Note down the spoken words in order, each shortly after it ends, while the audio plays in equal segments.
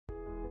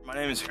My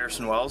name is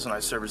Harrison Wells, and I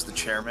serve as the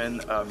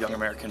chairman of Young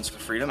Americans for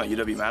Freedom at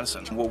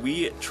UW-Madison. What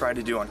we try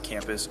to do on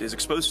campus is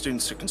expose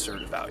students to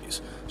conservative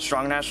values: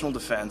 strong national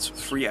defense,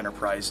 free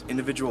enterprise,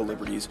 individual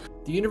liberties.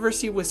 The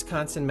University of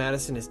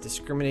Wisconsin-Madison is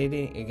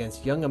discriminating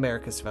against Young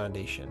America's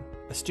Foundation,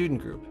 a student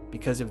group,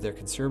 because of their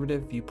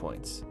conservative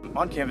viewpoints.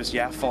 On campus,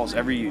 YAF follows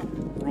every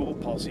rule,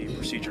 policy, and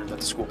procedure that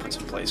the school puts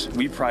in place.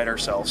 We pride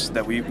ourselves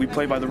that we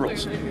play by the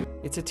rules.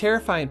 It's a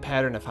terrifying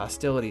pattern of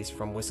hostilities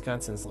from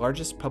Wisconsin's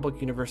largest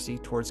public university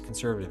towards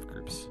conservative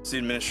groups. It's the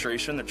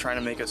administration. They're trying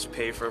to make us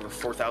pay for over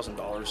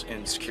 $4,000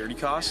 in security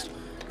costs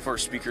for a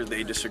speaker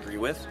they disagree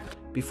with.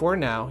 Before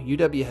now,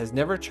 UW has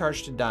never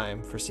charged a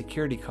dime for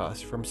security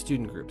costs from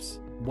student groups.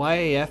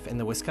 YAF and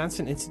the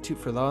Wisconsin Institute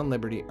for Law and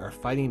Liberty are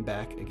fighting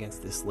back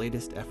against this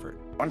latest effort.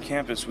 On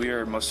campus, we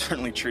are most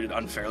certainly treated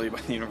unfairly by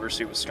the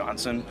University of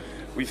Wisconsin.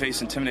 We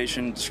face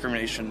intimidation,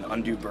 discrimination,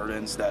 undue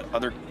burdens that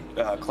other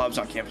clubs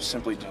on campus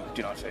simply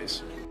do not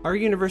face. Our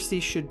university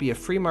should be a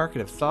free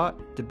market of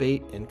thought,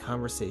 debate, and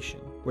conversation,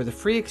 where the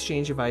free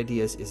exchange of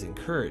ideas is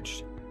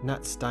encouraged,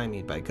 not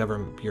stymied by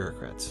government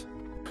bureaucrats.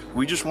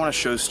 We just want to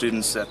show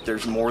students that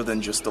there's more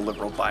than just the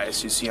liberal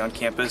bias you see on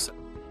campus.